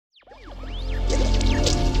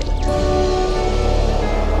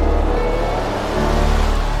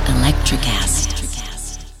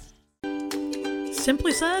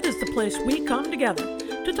Said is the place we come together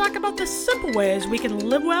to talk about the simple ways we can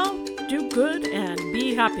live well, do good, and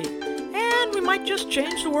be happy. And we might just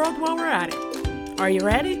change the world while we're at it. Are you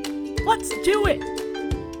ready? Let's do it!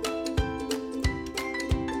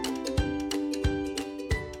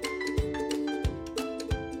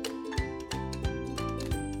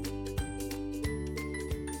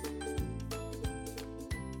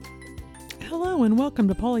 Hello and welcome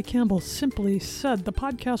to Polly Campbell Simply Said, the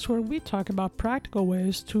podcast where we talk about practical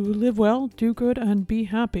ways to live well, do good, and be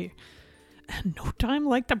happy. And no time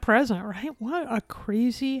like the present, right? What a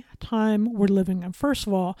crazy time we're living in. First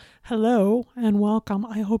of all, hello and welcome.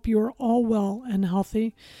 I hope you're all well and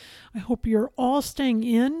healthy. I hope you're all staying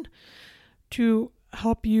in to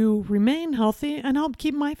help you remain healthy and help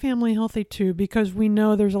keep my family healthy too, because we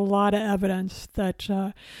know there's a lot of evidence that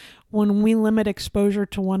when we limit exposure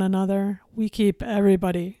to one another, we keep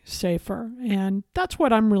everybody safer. And that's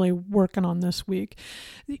what I'm really working on this week.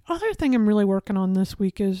 The other thing I'm really working on this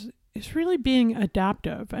week is really being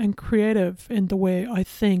adaptive and creative in the way I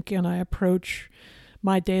think and I approach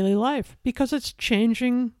my daily life, because it's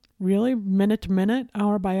changing really minute to minute,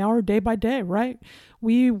 hour by hour, day by day, right?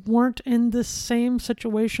 We weren't in the same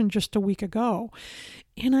situation just a week ago.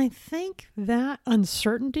 And I think that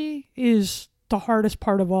uncertainty is the hardest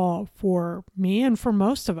part of all for me and for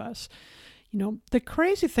most of us. You know, the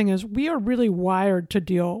crazy thing is we are really wired to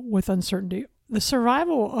deal with uncertainty. The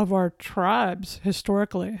survival of our tribes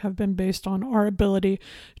historically have been based on our ability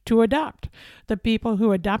to adapt. The people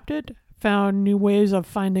who adapted found new ways of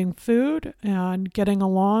finding food and getting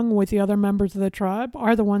along with the other members of the tribe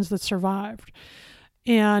are the ones that survived.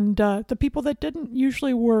 And the people that didn't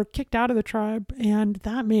usually were kicked out of the tribe, and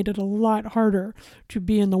that made it a lot harder to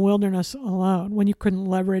be in the wilderness alone when you couldn't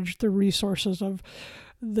leverage the resources of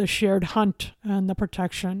the shared hunt and the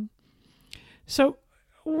protection. So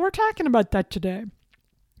we're talking about that today,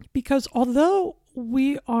 because although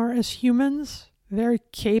we are as humans very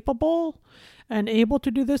capable and able to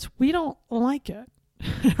do this, we don't like it,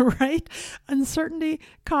 right? Uncertainty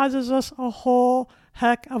causes us a whole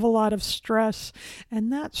heck of a lot of stress,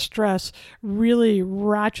 and that stress really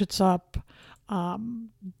ratchets up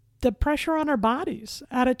the pressure on our bodies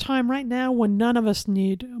at a time right now when none of us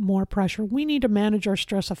need more pressure. We need to manage our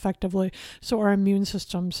stress effectively so our immune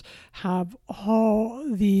systems have all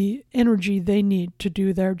the energy they need to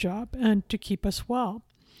do their job and to keep us well.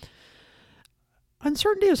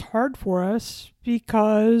 Uncertainty is hard for us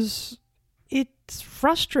because it's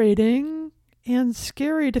frustrating and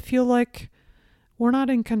scary to feel like we're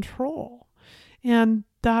not in control. And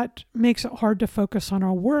that makes it hard to focus on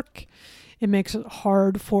our work. It makes it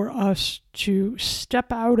hard for us to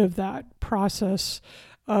step out of that process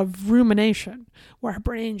of rumination, where our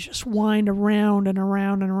brains just wind around and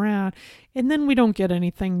around and around, and then we don't get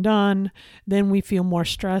anything done. Then we feel more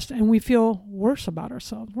stressed and we feel worse about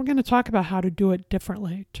ourselves. We're going to talk about how to do it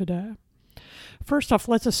differently today. First off,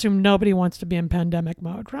 let's assume nobody wants to be in pandemic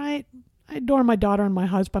mode, right? I adore my daughter and my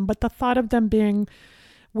husband, but the thought of them being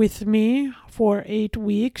with me for 8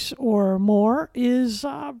 weeks or more is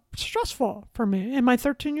stressful for me. And my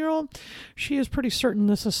 13-year-old, she is pretty certain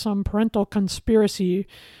this is some parental conspiracy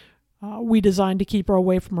we designed to keep her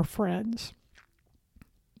away from her friends.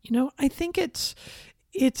 You know, I think it's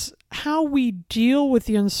how we deal with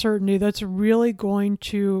the uncertainty that's really going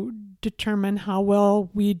to determine how well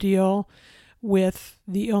we deal with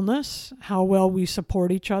the illness, how well we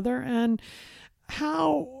support each other, and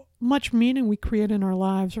how much meaning we create in our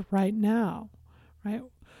lives right now, right?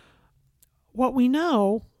 What we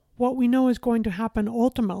know is going to happen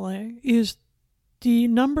ultimately is the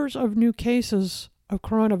numbers of new cases of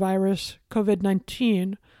coronavirus,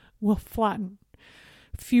 COVID-19, will flatten.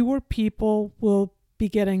 Fewer people will be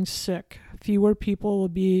getting sick. Fewer people will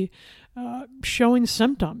be showing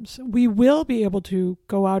symptoms. We will be able to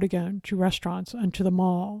go out again to restaurants and to the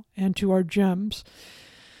mall and to our gyms.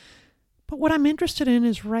 But what I'm interested in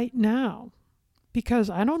is right now, because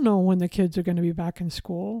I don't know when the kids are going to be back in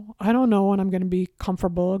school. I don't know when I'm going to be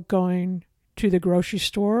comfortable going to the grocery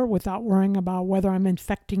store without worrying about whether I'm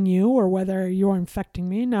infecting you or whether you're infecting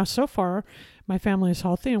me. Now, so far, my family is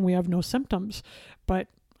healthy and we have no symptoms, but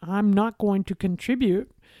I'm not going to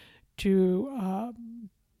contribute to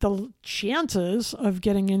the chances of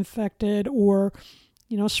getting infected or,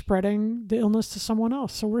 spreading the illness to someone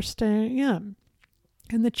else. So we're staying in.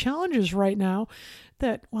 And the challenge is right now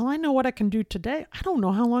that, well, I know what I can do today. I don't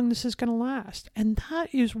know how long this is going to last. And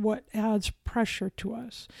that is what adds pressure to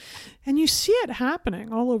us. And you see it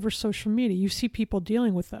happening all over social media. You see people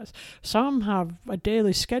dealing with this. Some have a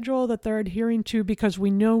daily schedule that they're adhering to because we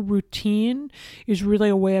know routine is really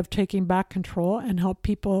a way of taking back control and help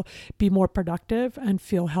people be more productive and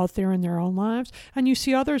feel healthier in their own lives. And you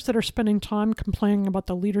see others that are spending time complaining about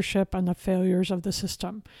the leadership and the failures of the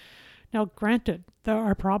system. Now, granted, there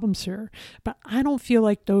are problems here, but I don't feel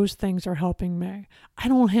like those things are helping me. I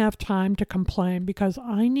don't have time to complain because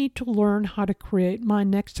I need to learn how to create my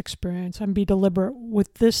next experience and be deliberate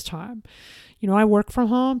with this time. I work from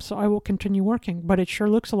home, so I will continue working, but it sure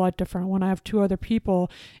looks a lot different when I have two other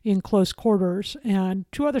people in close quarters and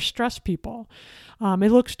two other stressed people.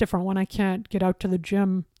 It looks different when I can't get out to the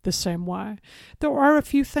gym the same way. There are a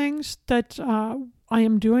few things that I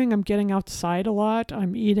am doing. I'm getting outside a lot.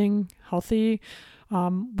 I'm eating healthy.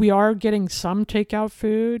 We are getting some takeout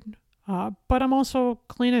food, but I'm also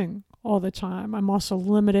cleaning all the time. I'm also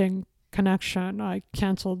limiting connection. I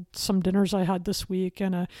canceled some dinners I had this week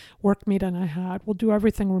and a work meeting I had. We'll do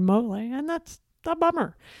everything remotely, and that's a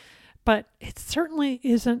bummer. But it certainly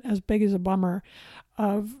isn't as big as a bummer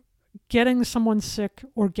of getting someone sick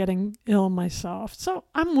or getting ill myself. So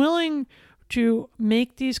I'm willing to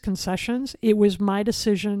make these concessions. It was my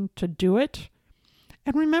decision to do it.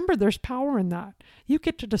 And remember, there's power in that. You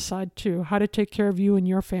get to decide too how to take care of you and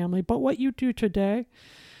your family. But what you do today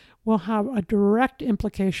will have a direct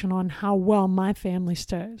implication on how well my family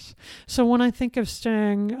stays. So when I think of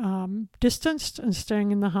staying distanced and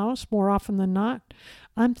staying in the house more often than not,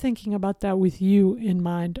 I'm thinking about that with you in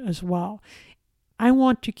mind as well. I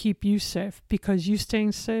want to keep you safe because you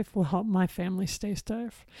staying safe will help my family stay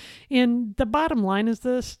safe. And the bottom line is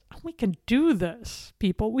this: we can do this,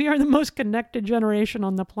 people. We are the most connected generation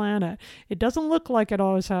on the planet. It doesn't look like it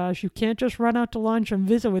always has. You can't just run out to lunch and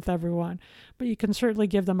visit with everyone, but you can certainly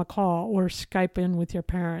give them a call or Skype in with your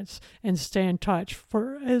parents and stay in touch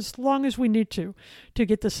for as long as we need to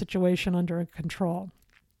get the situation under control.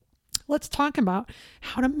 Let's talk about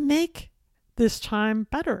how to make this time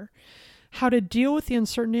better. How to deal with the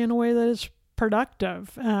uncertainty in a way that is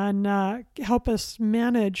productive and help us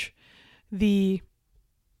manage the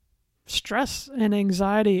stress and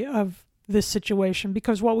anxiety of this situation.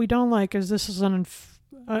 Because what we don't like is this is an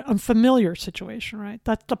unfamiliar situation, right?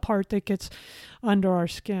 That's the part that gets under our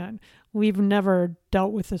skin. We've never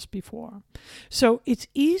dealt with this before. So it's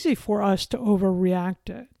easy for us to overreact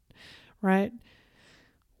it, right?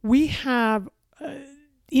 We have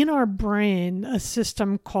in our brain a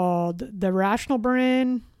system called the rational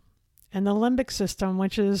brain and the limbic system,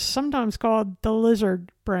 which is sometimes called the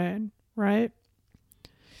lizard brain, right?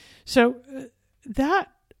 So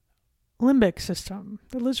that limbic system,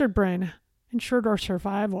 the lizard brain, ensured our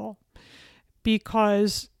survival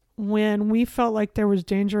because when we felt like there was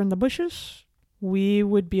danger in the bushes, we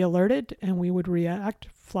would be alerted and we would react,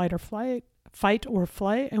 fight or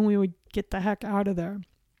flight, and we would get the heck out of there.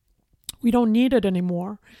 We don't need it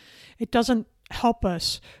anymore. It doesn't help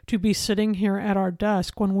us to be sitting here at our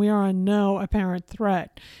desk when we are on no apparent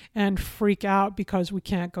threat and freak out because we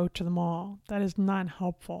can't go to the mall. That is not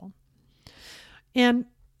helpful. And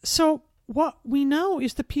so what we know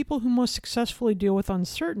is the people who most successfully deal with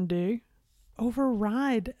uncertainty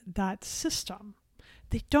override that system.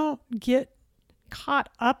 They don't get caught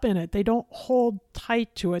up in it. They don't hold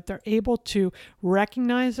tight to it. They're able to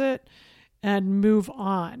recognize it and move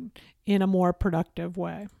on in a more productive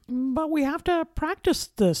way. But we have to practice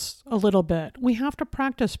this a little bit. We have to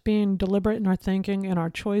practice being deliberate in our thinking and our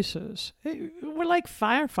choices. We're like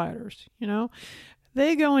firefighters,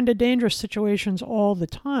 They go into dangerous situations all the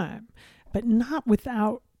time, but not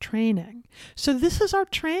without training. So this is our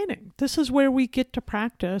training. This is where we get to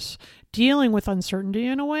practice dealing with uncertainty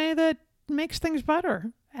in a way that makes things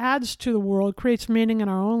better, adds to the world, creates meaning in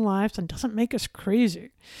our own lives, and doesn't make us crazy.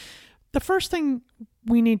 The first thing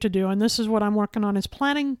we need to do, and this is what I'm working on, is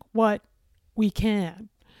planning what we can.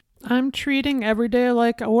 I'm treating every day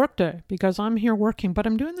like a work day because I'm here working, but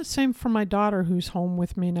I'm doing the same for my daughter who's home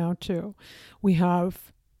with me now too. We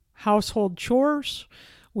have household chores,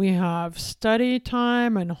 we have study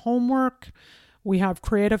time and homework, we have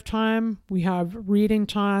creative time, we have reading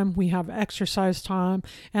time, we have exercise time,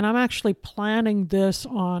 and I'm actually planning this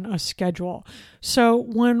on a schedule. So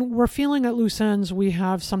when we're feeling at loose ends, we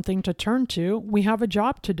have something to turn to, we have a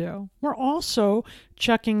job to do. We're also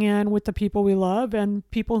checking in with the people we love and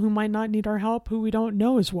people who might not need our help, who we don't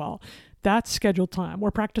know as well. That's scheduled time. We're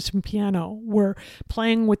practicing piano. We're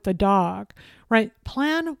playing with the dog, right?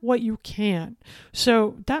 Plan what you can.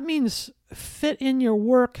 So that means fit in your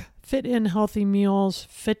work, fit in healthy meals,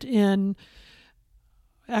 fit in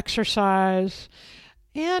exercise,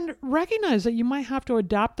 and recognize that you might have to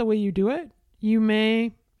adapt the way you do it. You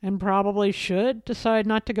may and probably should decide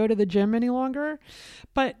not to go to the gym any longer,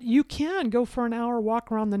 but you can go for an hour walk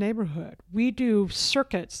around the neighborhood. We do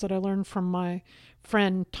circuits that I learned from my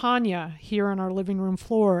friend Tanya here on our living room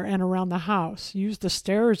floor and around the house. Use the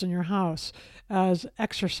stairs in your house as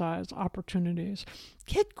exercise opportunities.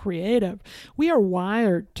 Get creative. We are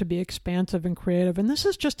wired to be expansive and creative, and this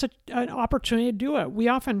is just an opportunity to do it. We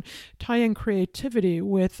often tie in creativity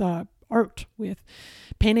with art, with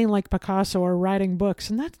painting like Picasso or writing books.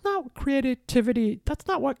 And that's not creativity. That's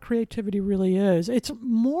not what creativity really is. It's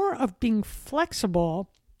more of being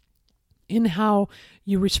flexible in how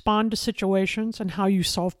you respond to situations and how you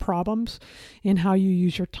solve problems and how you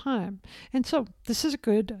use your time. And so this is a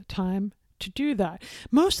good time to do that.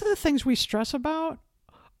 Most of the things we stress about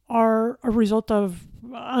are a result of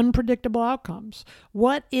unpredictable outcomes.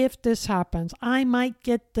 What if this happens? I might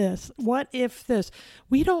get this. What if this?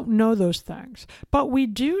 We don't know those things, but we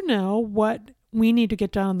do know what we need to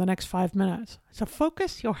get done in the next 5 minutes. So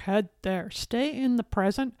focus your head there. Stay in the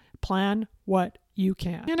present. Plan what you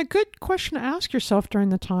can. And a good question to ask yourself during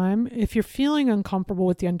the time, if you're feeling uncomfortable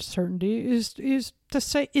with the uncertainty, is to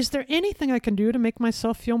say, is there anything I can do to make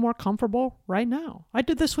myself feel more comfortable right now? I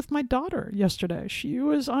did this with my daughter yesterday. She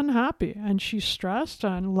was unhappy and she's stressed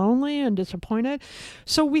and lonely and disappointed.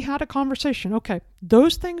 So we had a conversation. Okay,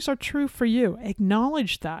 those things are true for you.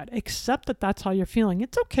 Acknowledge that. Accept that that's how you're feeling.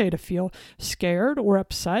 It's okay to feel scared or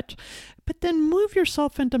upset, but then move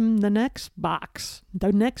yourself into the next box,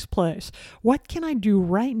 the next place. What can I do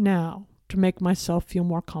right now to make myself feel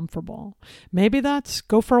more comfortable? Maybe that's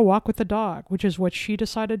go for a walk with the dog, which is what she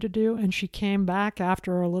decided to do. And she came back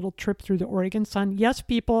after a little trip through the Oregon sun. Yes,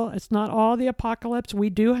 people, it's not all the apocalypse. We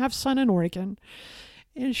do have sun in Oregon.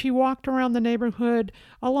 And she walked around the neighborhood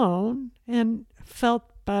alone and felt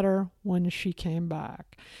better when she came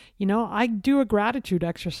back. You know, I do a gratitude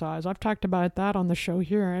exercise. I've talked about that on the show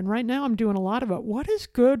here. And right now I'm doing a lot of it. What is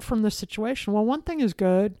good from this situation? Well, one thing is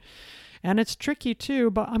good. And it's tricky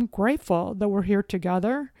too, but I'm grateful that we're here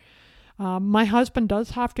together. My husband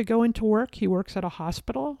does have to go into work. He works at a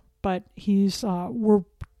hospital, but we're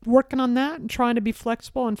working on that and trying to be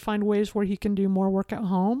flexible and find ways where he can do more work at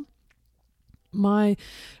home. My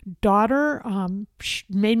daughter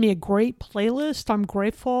made me a great playlist. I'm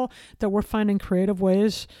grateful that we're finding creative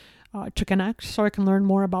ways to connect so I can learn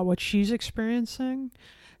more about what she's experiencing.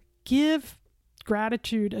 Give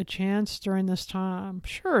gratitude a chance during this time.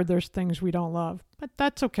 Sure, there's things we don't love, but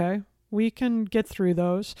that's okay. We can get through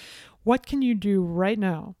those. What can you do right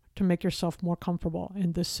now to make yourself more comfortable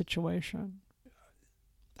in this situation?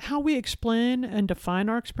 How we explain and define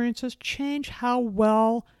our experiences change how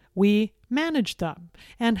well we manage them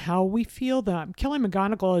and how we feel them. Kelly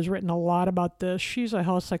McGonigal has written a lot about this. She's a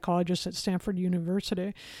health psychologist at Stanford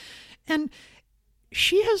University. And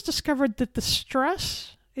she has discovered that the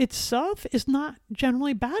stress itself is not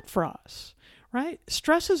generally bad for us, right?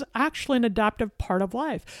 Stress is actually an adaptive part of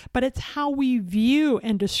life, but it's how we view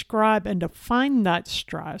and describe and define that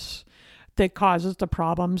stress that causes the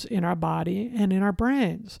problems in our body and in our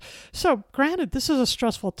brains. So granted, this is a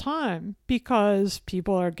stressful time because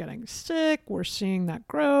people are getting sick. We're seeing that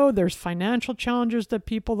grow. There's financial challenges that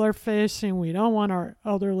people are facing. We don't want our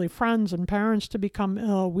elderly friends and parents to become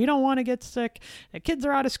ill. We don't want to get sick. The kids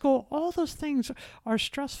are out of school. All those things are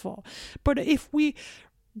stressful. But if we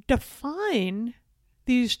define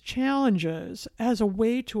these challenges as a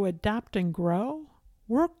way to adapt and grow,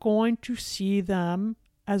 we're going to see them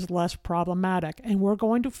as less problematic, and we're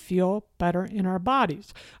going to feel better in our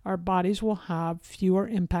bodies. Our bodies will have fewer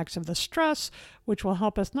impacts of the stress, which will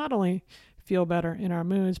help us not only feel better in our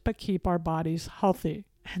moods, but keep our bodies healthy.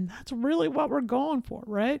 And that's really what we're going for,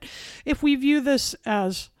 right? If we view this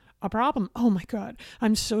as a problem, oh my God,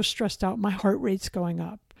 I'm so stressed out, my heart rate's going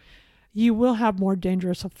up, you will have more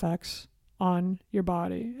dangerous effects on your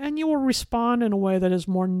body, and you will respond in a way that is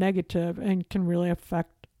more negative and can really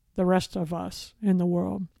affect the rest of us in the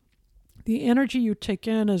world. The energy you take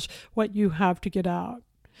in is what you have to get out.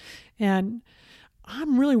 And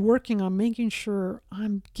I'm really working on making sure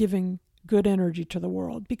I'm giving good energy to the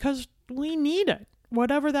world because we need it,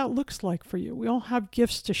 whatever that looks like for you. We all have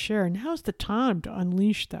gifts to share. Now's the time to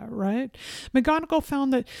unleash that, right? McGonigal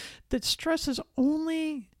found that stress is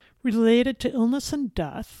only related to illness and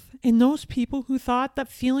death in those people who thought that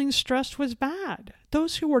feeling stressed was bad.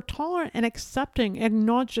 Those who were tolerant and accepting,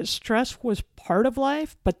 acknowledged that stress was part of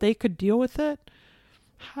life, but they could deal with it,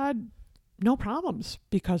 had no problems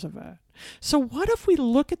because of it. So what if we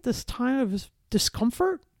look at this time of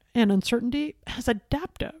discomfort and uncertainty as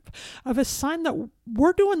adaptive, of a sign that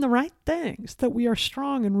we're doing the right things, that we are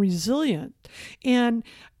strong and resilient. And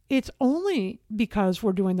it's only because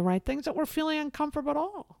we're doing the right things that we're feeling uncomfortable at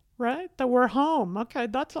all. Right? That we're home. Okay,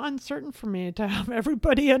 that's uncertain for me to have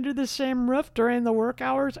everybody under the same roof during the work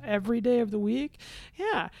hours every day of the week.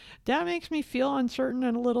 Yeah, that makes me feel uncertain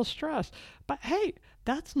and a little stressed. But hey,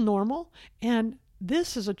 that's normal. And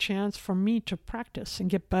this is a chance for me to practice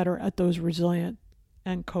and get better at those resilient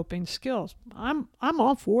and coping skills. I'm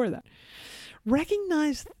all for that.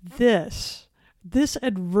 Recognize this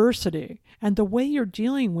adversity and the way you're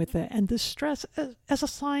dealing with it and this stress as a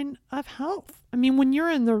sign of health. I mean, when you're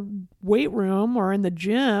in the weight room or in the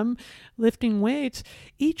gym lifting weights,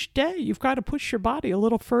 each day you've got to push your body a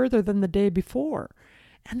little further than the day before.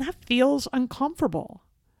 And that feels uncomfortable.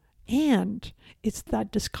 And it's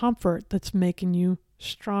that discomfort that's making you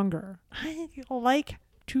stronger. I like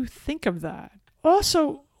to think of that.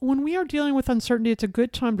 Also, when we are dealing with uncertainty, it's a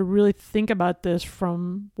good time to really think about this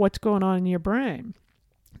from what's going on in your brain.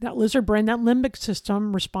 That lizard brain, that limbic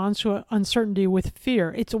system responds to uncertainty with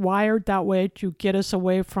fear. It's wired that way to get us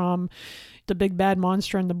away from the big bad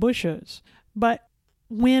monster in the bushes. But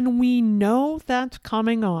when we know that's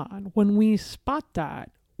coming on, when we spot that,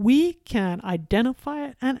 we can identify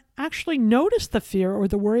it and actually notice the fear or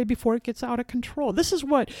the worry before it gets out of control. This is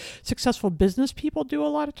what successful business people do a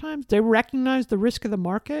lot of times. They recognize the risk of the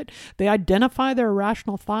market. They identify their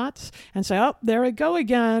irrational thoughts and say, oh, there we go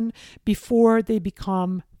again, before they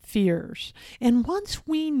become fears. And once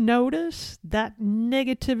we notice that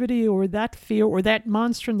negativity or that fear or that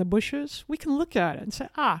monster in the bushes, we can look at it and say,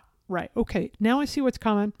 right, okay, now I see what's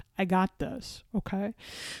coming. I got this, okay?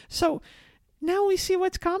 So now we see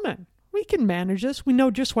what's coming. We can manage this. We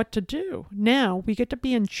know just what to do. Now we get to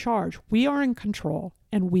be in charge. We are in control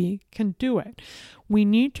and we can do it. We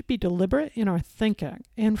need to be deliberate in our thinking.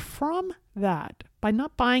 And from that, by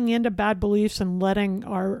not buying into bad beliefs and letting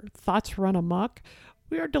our thoughts run amok,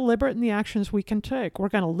 we are deliberate in the actions we can take. We're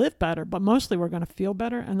going to live better, but mostly we're going to feel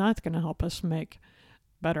better, and that's going to help us make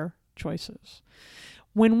better choices.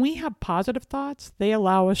 When we have positive thoughts, they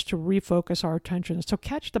allow us to refocus our attention. So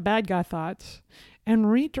catch the bad guy thoughts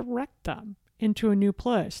and redirect them into a new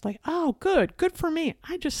place. Like, oh, good for me.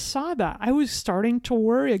 I just saw that. I was starting to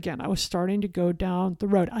worry again. I was starting to go down the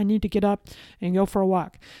road. I need to get up and go for a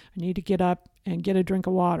walk. I need to get up and get a drink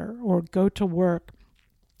of water or go to work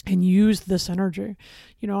and use this energy.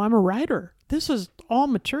 You know, I'm a writer. This is all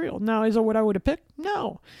material. Now, is it what I would have picked?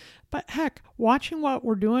 No. But heck, watching what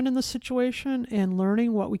we're doing in the situation and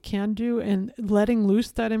learning what we can do and letting loose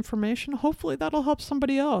that information, hopefully that'll help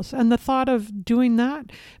somebody else. And the thought of doing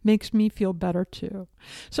that makes me feel better too.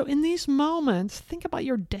 So in these moments, think about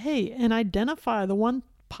your day and identify the one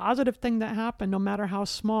positive thing that happened, no matter how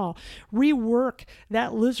small. Rework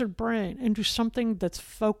that lizard brain into something that's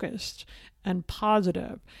focused and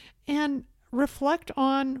positive. And reflect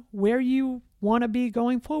on where you want to be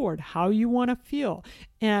going forward, how you want to feel,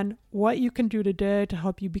 and what you can do today to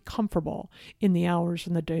help you be comfortable in the hours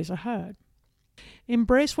and the days ahead.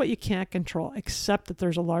 Embrace what you can't control. Accept that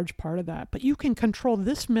there's a large part of that, but you can control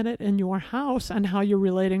this minute in your house and how you're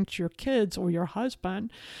relating to your kids or your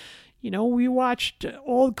husband. You know, we watched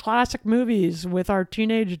old classic movies with our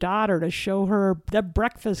teenage daughter to show her The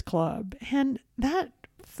Breakfast Club, and that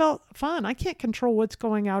felt fun. I can't control what's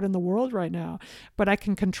going out in the world right now, but I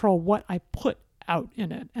can control what I put out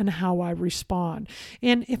in it and how I respond.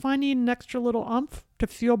 And if I need an extra little oomph to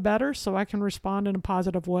feel better so I can respond in a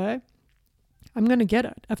positive way, I'm going to get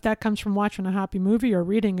it. If that comes from watching a happy movie or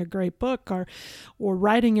reading a great book or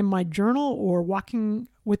writing in my journal or walking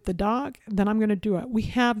with the dog, then I'm going to do it. We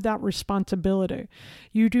have that responsibility.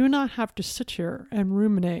 You do not have to sit here and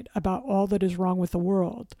ruminate about all that is wrong with the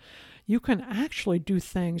world. You can actually do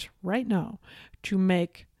things right now to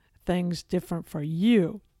make things different for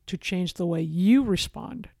you, to change the way you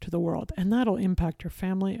respond to the world, and that'll impact your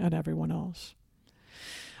family and everyone else.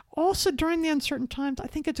 Also, during the uncertain times, I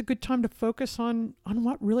think it's a good time to focus on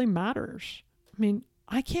what really matters. I mean,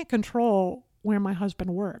 I can't control where my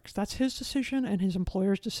husband works. That's his decision and his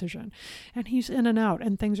employer's decision. And he's in and out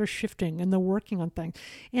and things are shifting and they're working on things.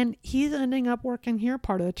 And he's ending up working here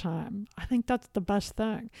part of the time. I think that's the best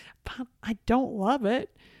thing. But I don't love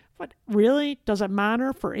it. But really, does it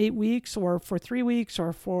matter for 8 weeks or for 3 weeks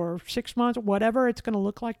or for 6 months, whatever it's going to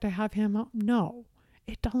look like to have him out? No,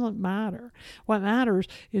 it doesn't matter. What matters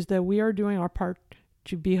is that we are doing our part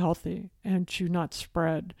to be healthy and to not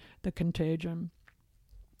spread the contagion.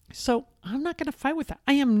 So I'm not going to fight with that.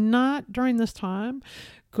 I am not, during this time,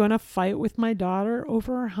 going to fight with my daughter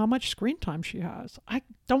over how much screen time she has. I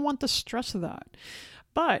don't want the stress of that.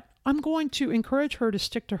 But I'm going to encourage her to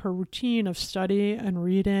stick to her routine of study and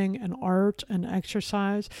reading and art and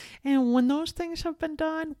exercise. And when those things have been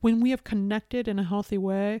done, when we have connected in a healthy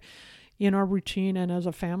way in our routine and as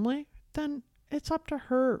a family, then it's up to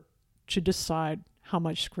her to decide how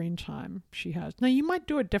much screen time she has. Now, you might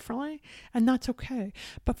do it differently, and that's okay,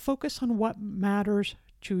 but focus on what matters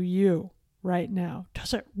to you right now.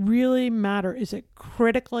 Does it really matter? Is it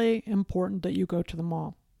critically important that you go to the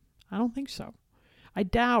mall? I don't think so. I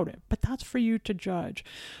doubt it, but that's for you to judge.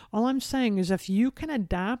 All I'm saying is if you can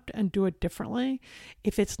adapt and do it differently,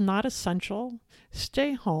 if it's not essential,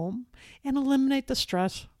 stay home and eliminate the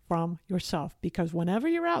stress from yourself, because whenever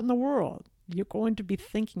you're out in the world, you're going to be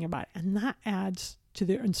thinking about it, and that adds to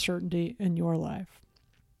the uncertainty in your life.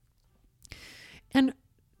 And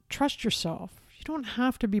trust yourself. You don't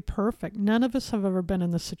have to be perfect. None of us have ever been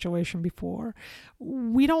in this situation before.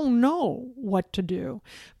 We don't know what to do,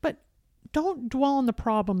 but don't dwell on the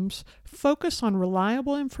problems. Focus on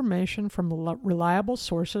reliable information from reliable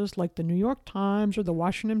sources like the New York Times or the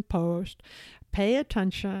Washington Post. Pay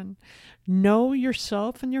attention. Know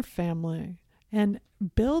yourself and your family. And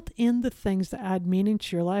build in the things that add meaning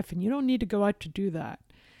to your life. And you don't need to go out to do that.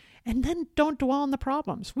 And then don't dwell on the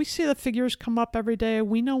problems. We see the figures come up every day.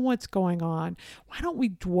 We know what's going on. Why don't we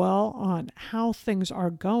dwell on how things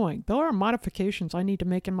are going? There are modifications I need to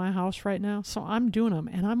make in my house right now, so I'm doing them,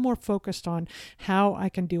 and I'm more focused on how I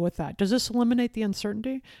can deal with that. Does this eliminate the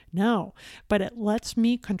uncertainty? No, but it lets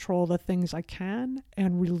me control the things I can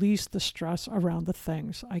and release the stress around the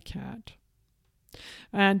things I can't.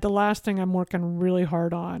 And the last thing I'm working really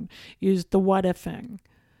hard on is the what ifing.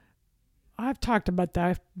 I've talked about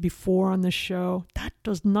that before on the show. That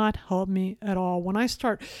does not help me at all. When I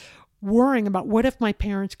start worrying about what if my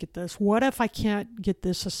parents get this? What if I can't get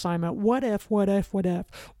this assignment? What if?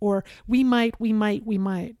 Or we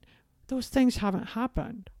might. Those things haven't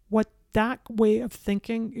happened. What that way of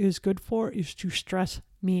thinking is good for is to stress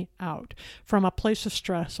me out. From a place of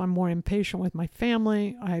stress, I'm more impatient with my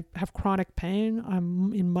family. I have chronic pain.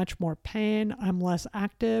 I'm in much more pain. I'm less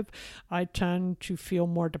active. I tend to feel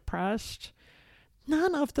more depressed.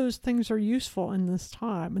 None of those things are useful in this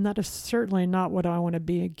time, and that is certainly not what I want to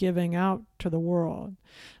be giving out to the world.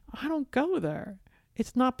 I don't go there.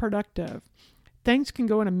 It's not productive. Things can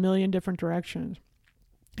go in a million different directions.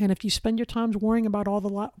 And if you spend your time worrying about all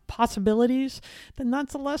the possibilities, then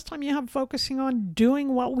that's the less time you have focusing on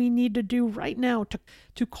doing what we need to do right now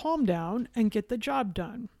to calm down and get the job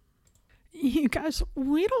done. You guys,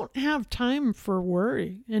 we don't have time for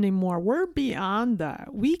worry anymore. We're beyond that.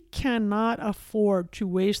 We cannot afford to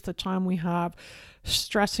waste the time we have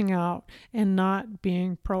stressing out and not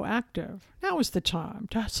being proactive. Now is the time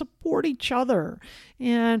to support each other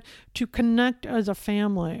and to connect as a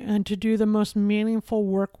family and to do the most meaningful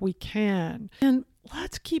work we can. And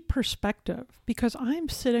let's keep perspective, because I'm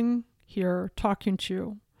sitting here talking to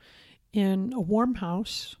you in a warm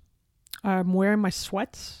house. I'm wearing my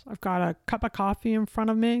sweats. I've got a cup of coffee in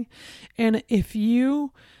front of me. And if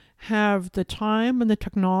you have the time and the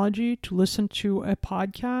technology to listen to a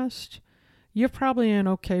podcast, you're probably in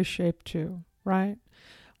okay shape too, right?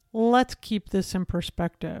 Let's keep this in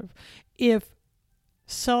perspective. If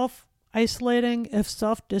self-isolating, if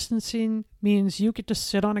self-distancing means you get to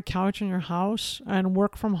sit on a couch in your house and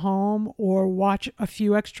work from home or watch a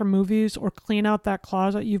few extra movies or clean out that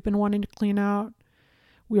closet you've been wanting to clean out,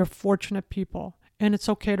 we are fortunate people, and it's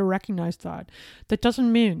okay to recognize that. That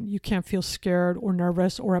doesn't mean you can't feel scared or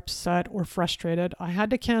nervous or upset or frustrated. I had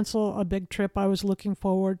to cancel a big trip I was looking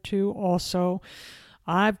forward to also.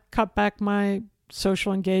 I've cut back my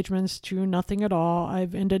social engagements to nothing at all.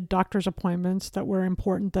 I've ended doctor's appointments that were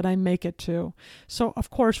important that I make it to. So, of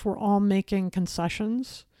course, we're all making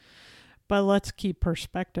concessions, but let's keep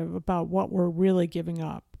perspective about what we're really giving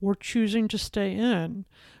up. We're choosing to stay in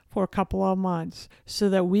for a couple of months so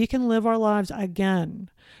that we can live our lives again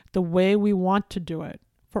the way we want to do it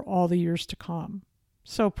for all the years to come.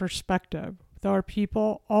 So perspective. There are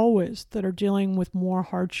people always that are dealing with more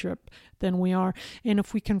hardship than we are. And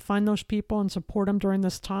if we can find those people and support them during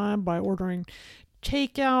this time by ordering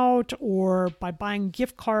takeout or by buying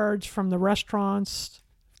gift cards from the restaurants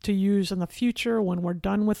to use in the future when we're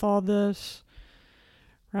done with all this,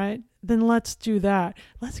 right? Then let's do that.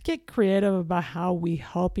 Let's get creative about how we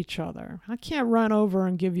help each other. I can't run over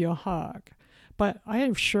and give you a hug, but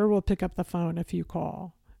I sure will pick up the phone if you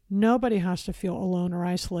call. Nobody has to feel alone or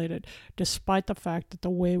isolated, despite the fact that the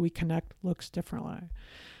way we connect looks differently.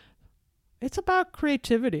 It's about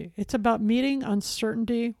creativity. It's about meeting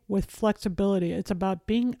uncertainty with flexibility. It's about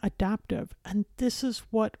being adaptive. And this is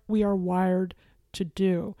what we are wired to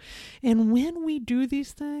do. And when we do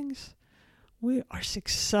these things, we are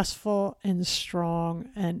successful and strong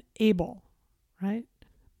and able, right?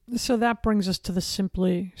 So that brings us to the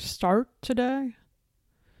Simply Start today.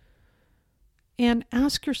 And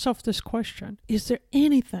ask yourself this question: is there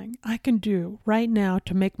anything I can do right now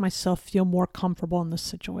to make myself feel more comfortable in this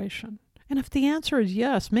situation? And if the answer is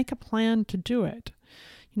yes, make a plan to do it.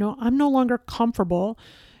 I'm no longer comfortable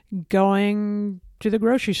going to the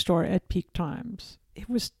grocery store at peak times. It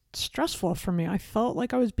was stressful for me. I felt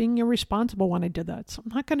like I was being irresponsible when I did that. So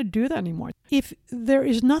I'm not going to do that anymore. If there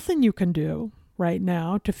is nothing you can do right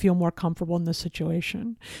now to feel more comfortable in this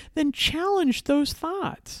situation, then challenge those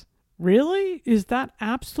thoughts. Really? Is that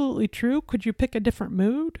absolutely true? Could you pick a different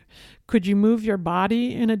mood? Could you move your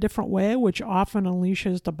body in a different way, which often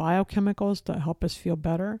unleashes the biochemicals that help us feel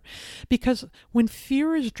better? Because when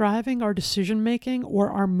fear is driving our decision-making or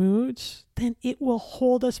our moods, then it will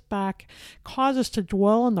hold us back, cause us to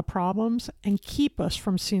dwell on the problems, and keep us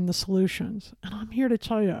from seeing the solutions. And I'm here to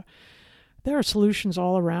tell you, there are solutions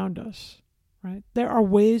all around us. Right? There are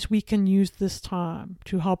ways we can use this time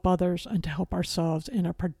to help others and to help ourselves in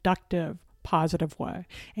a productive, positive way.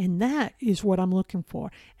 And that is what I'm looking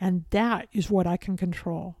for. And that is what I can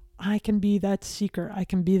control. I can be that seeker. I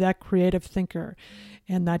can be that creative thinker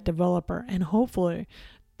and that developer. And hopefully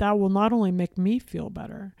that will not only make me feel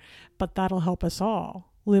better, but that'll help us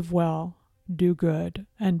all live well, do good,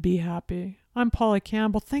 and be happy. I'm Polly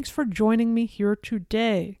Campbell. Thanks for joining me here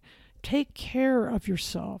today. Take care of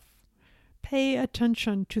yourself. Pay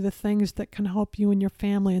attention to the things that can help you and your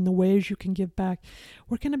family and the ways you can give back.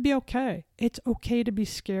 We're going to be okay. It's okay to be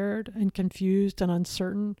scared and confused and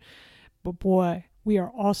uncertain. But boy, we are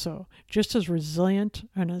also just as resilient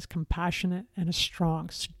and as compassionate and as strong.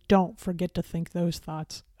 So don't forget to think those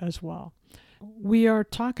thoughts as well. We are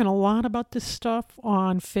talking a lot about this stuff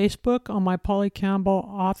on Facebook on my Polly Campbell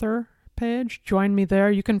author page. Join me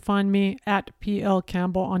there. You can find me at PL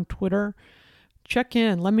Campbell on Twitter. Check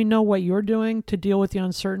in. Let me know what you're doing to deal with the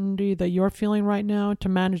uncertainty that you're feeling right now, to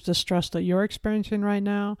manage the stress that you're experiencing right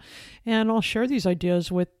now. And I'll share these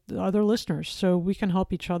ideas with other listeners so we can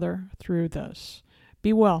help each other through this.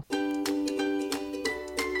 Be well.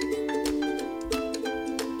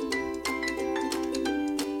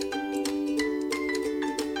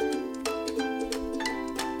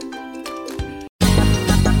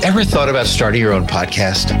 Ever thought about starting your own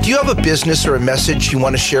podcast? Do you have a business or a message you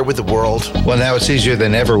want to share with the world? Well, now it's easier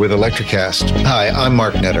than ever with Electrocast. Hi, I'm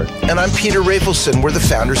Mark Netter. And I'm Peter Rafelson. We're the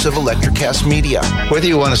founders of Electrocast Media. Whether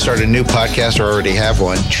you want to start a new podcast or already have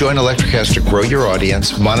one, join Electrocast to grow your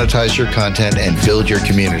audience, monetize your content, and build your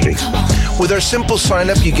community. With our simple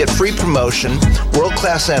sign-up, you get free promotion,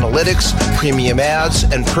 world-class analytics, premium ads,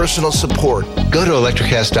 and personal support. Go to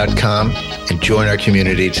electrocast.com and join our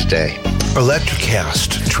community today.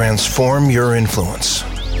 Electrocast. Transform your influence.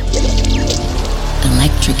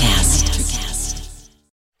 Electrocast.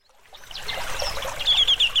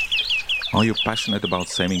 Are you passionate about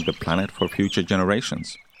saving the planet for future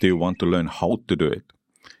generations? Do you want to learn how to do it?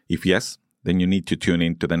 If yes, then you need to tune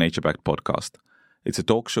in to the Nature Backed podcast. It's a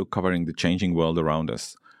talk show covering the changing world around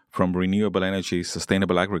us, from renewable energy,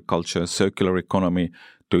 sustainable agriculture, circular economy,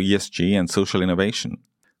 to ESG and social innovation.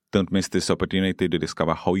 Don't miss this opportunity to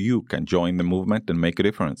discover how you can join the movement and make a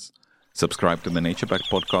difference. Subscribe to the Nature Backed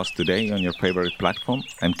podcast today on your favorite platform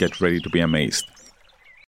and get ready to be amazed.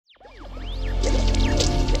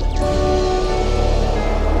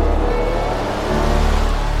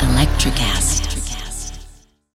 Electrocast.